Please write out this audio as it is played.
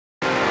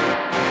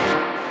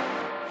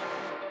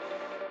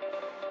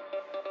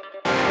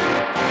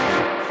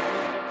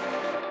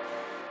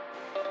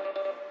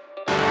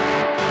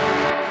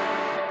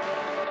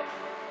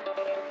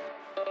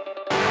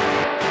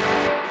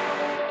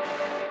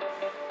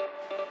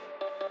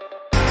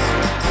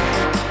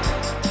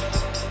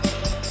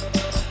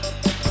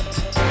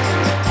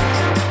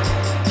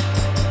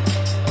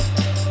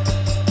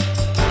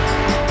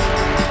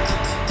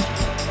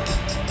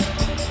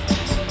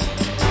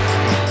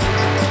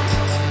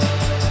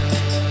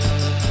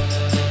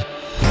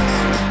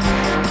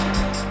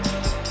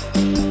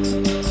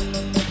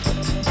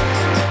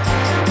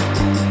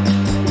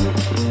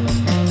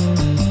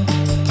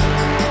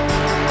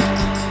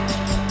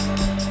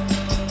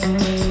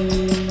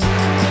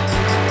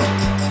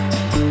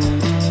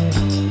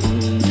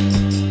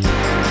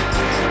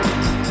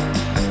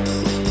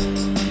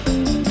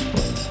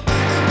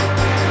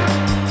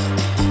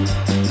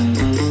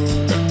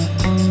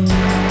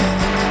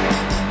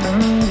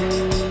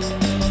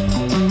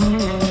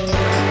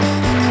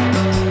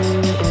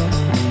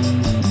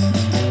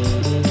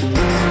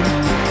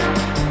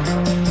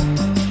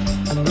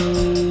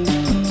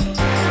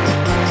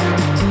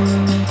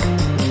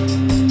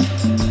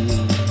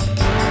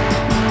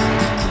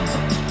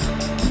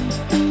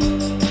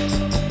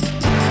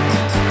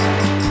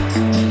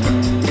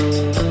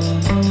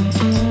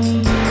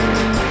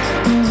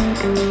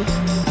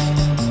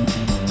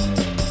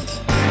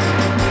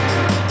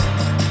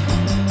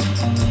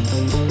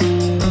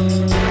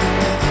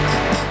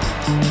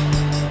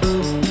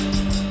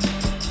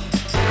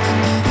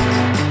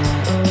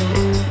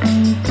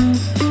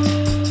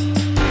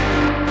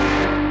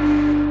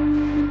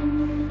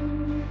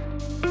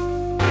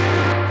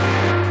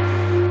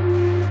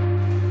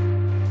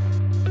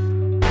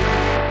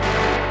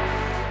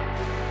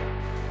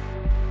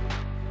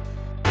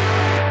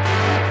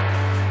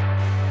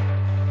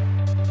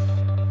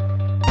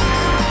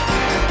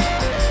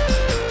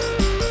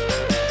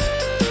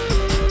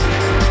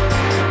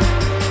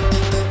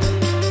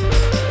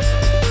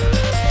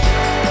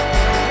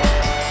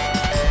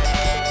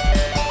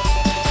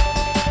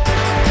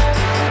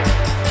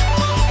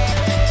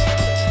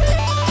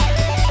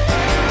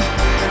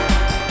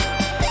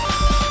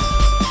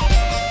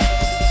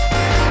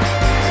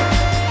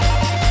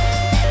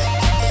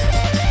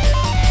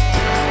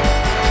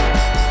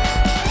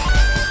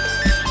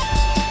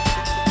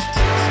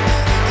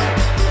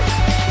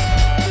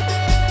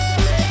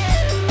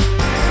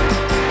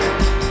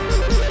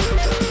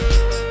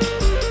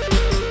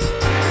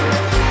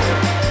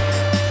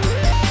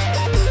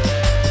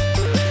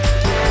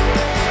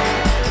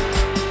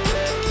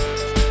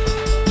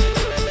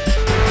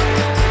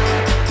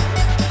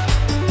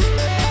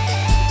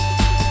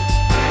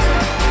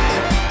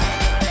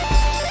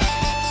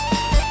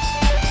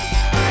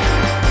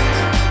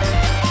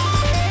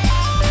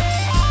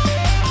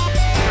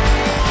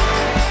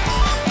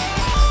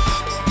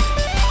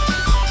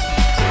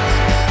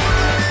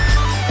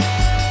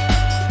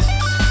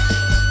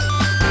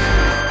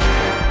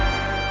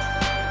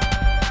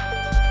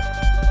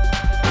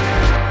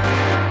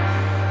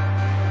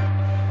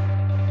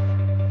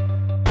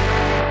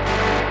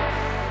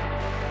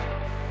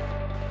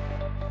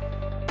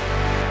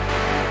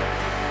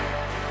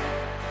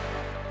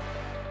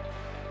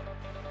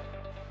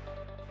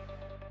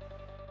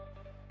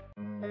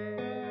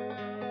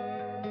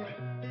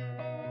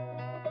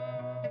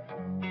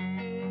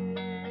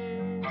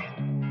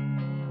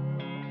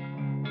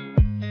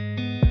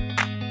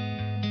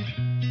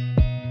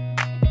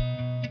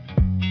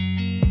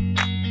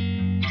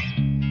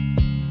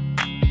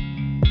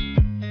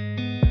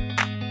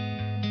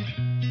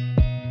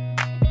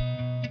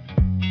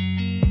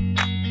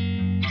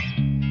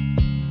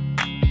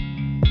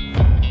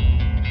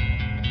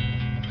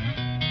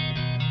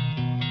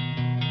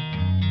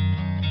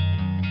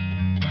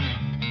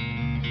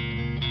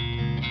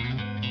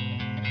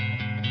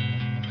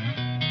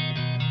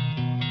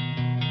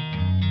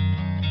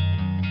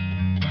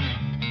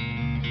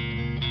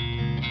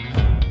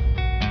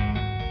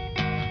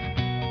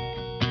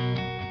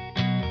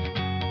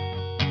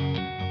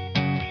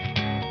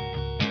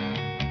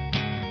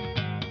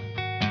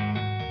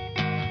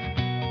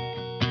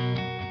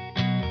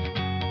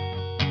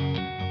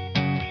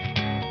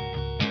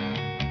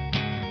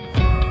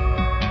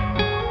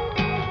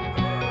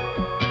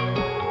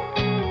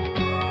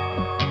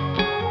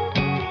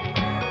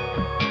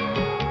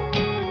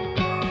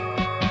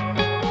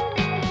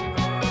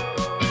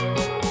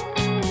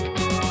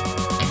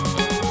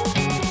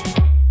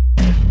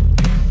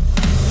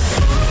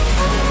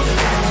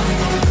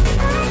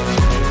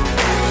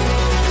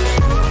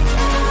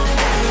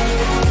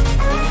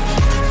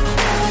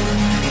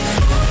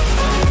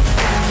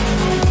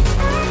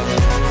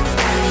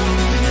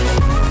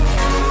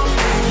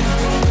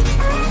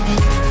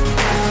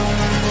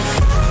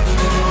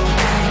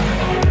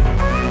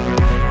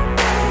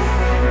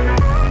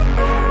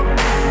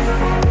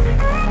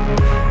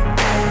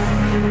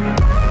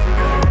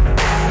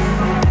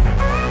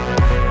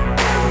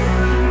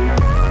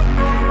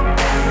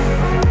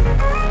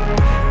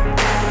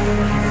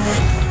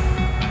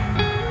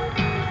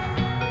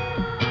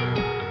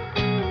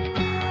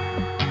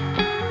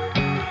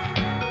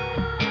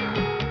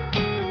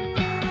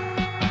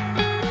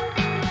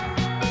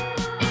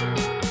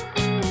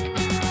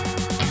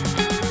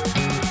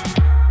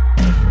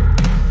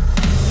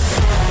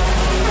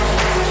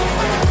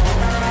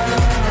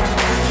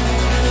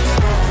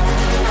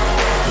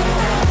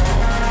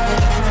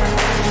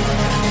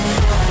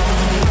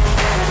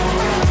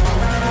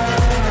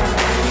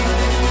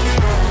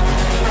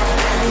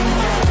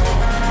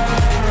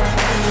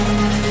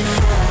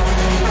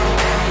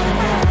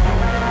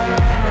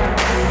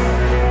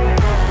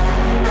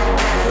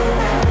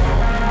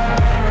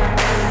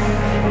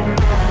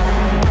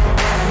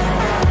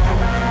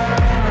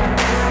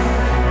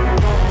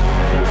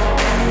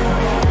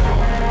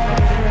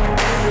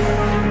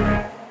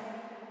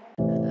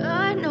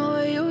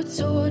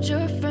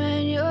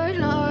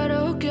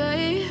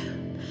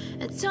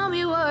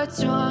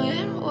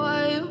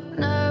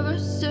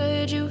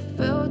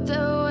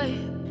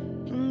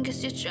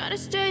Guess you're trying to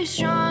stay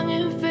strong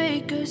and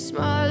fake a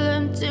smile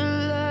until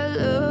I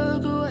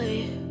look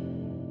away.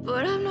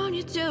 But I've known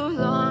you too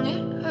long,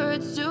 it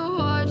hurts to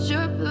watch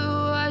your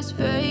blue eyes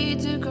fade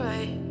to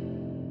gray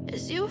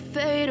as you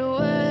fade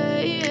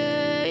away,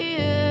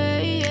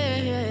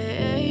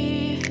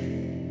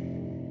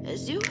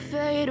 as you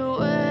fade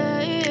away.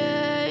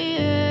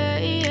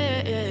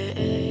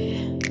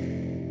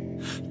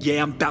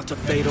 Yeah, I'm about to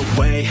fade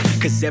away,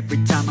 cause every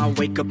time I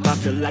wake up I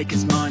feel like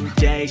it's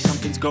Monday.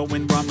 Something's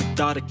going wrong with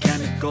all the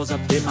chemicals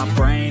up in my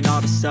brain. All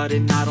of a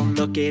sudden I don't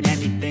look at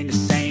anything the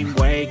same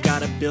way.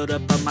 Got a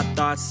buildup of my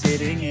thoughts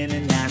sitting in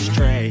an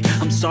ashtray.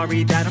 I'm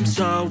sorry that I'm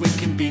so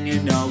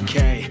inconvenient,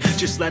 okay.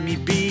 Just let me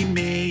be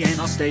me and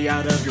I'll stay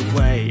out of your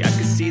way. I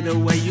can see the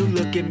way you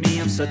look at me,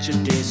 I'm such a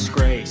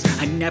disgrace.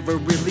 I never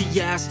really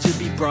asked to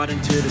be brought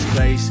into this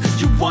place.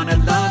 You wanna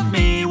love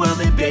me? Well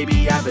then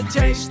baby I have a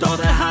taste. All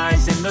the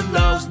highs and the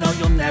lows, no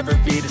you'll never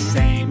be the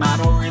same. I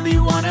don't really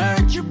wanna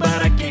hurt you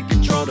but I can't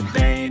control the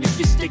pain. If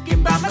you're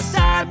sticking by my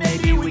side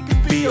maybe we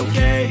could be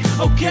okay.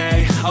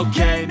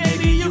 Okay,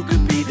 maybe you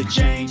could be the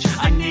change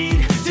I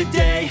need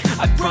today.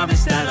 I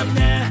promise that I've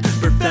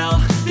never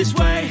felt this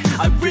way.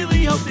 I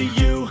really hope that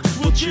you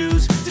will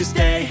choose to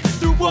stay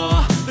through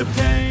all the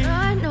pain.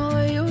 I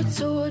know you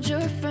told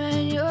your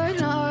friend you're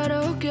not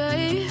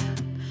okay,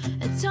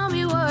 and tell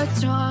me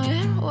what's wrong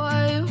and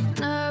why you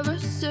never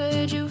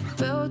said you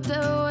felt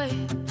that way.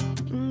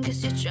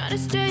 Guess you're trying to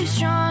stay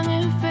strong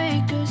and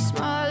fake a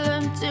smile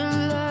until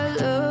I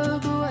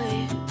look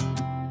away.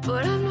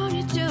 But I've known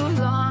you too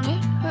long,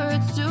 it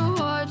hurts to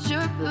watch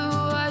your blue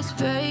eyes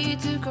fade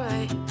to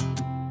gray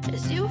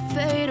as you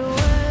fade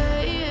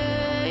away,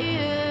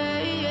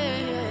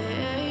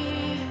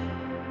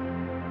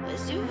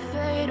 as you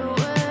fade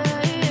away,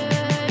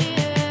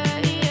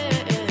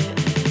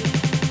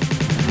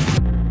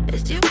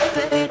 as you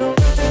fade away.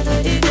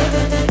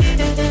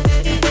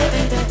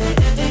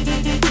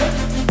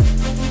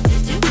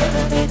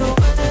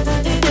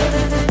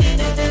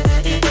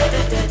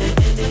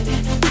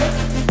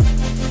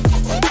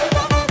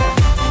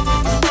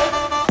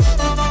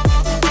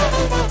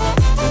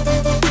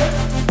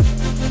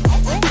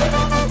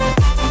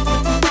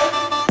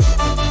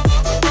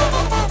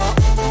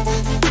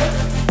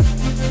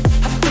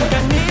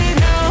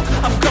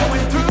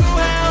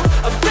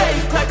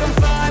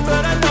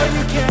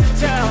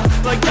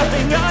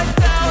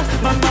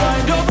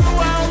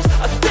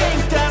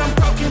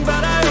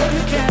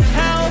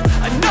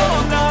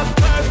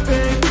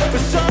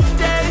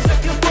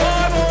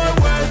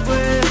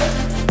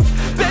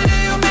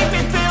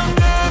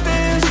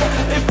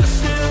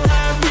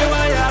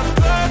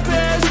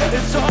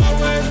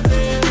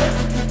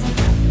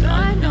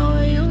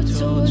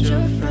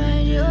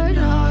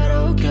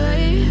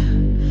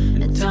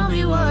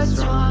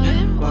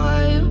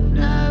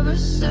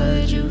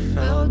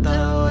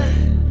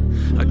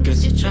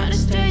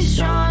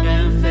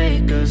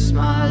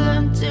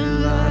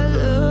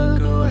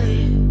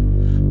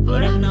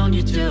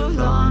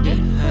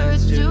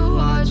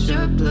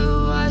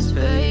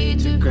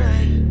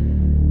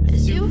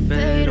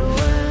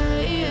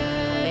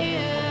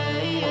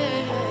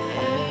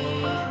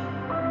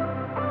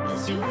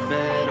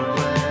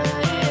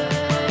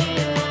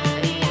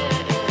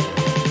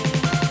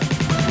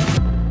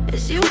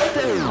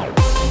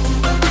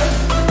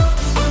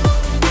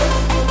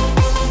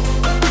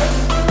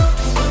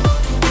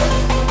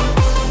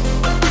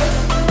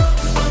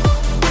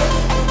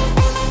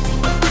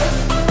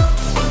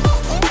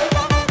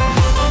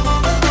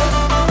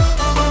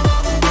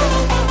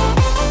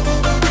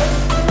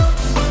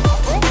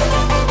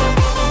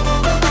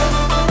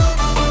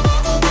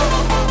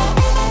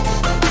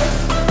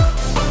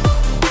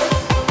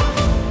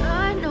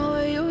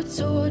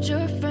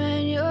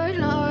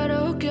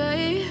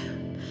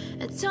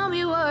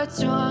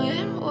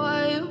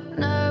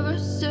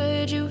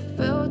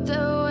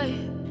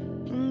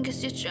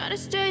 Trying to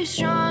stay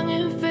strong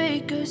and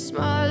fake a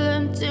smile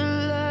until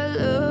I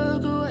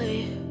look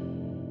away.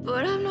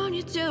 But I've known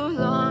you too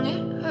long,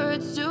 it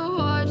hurts to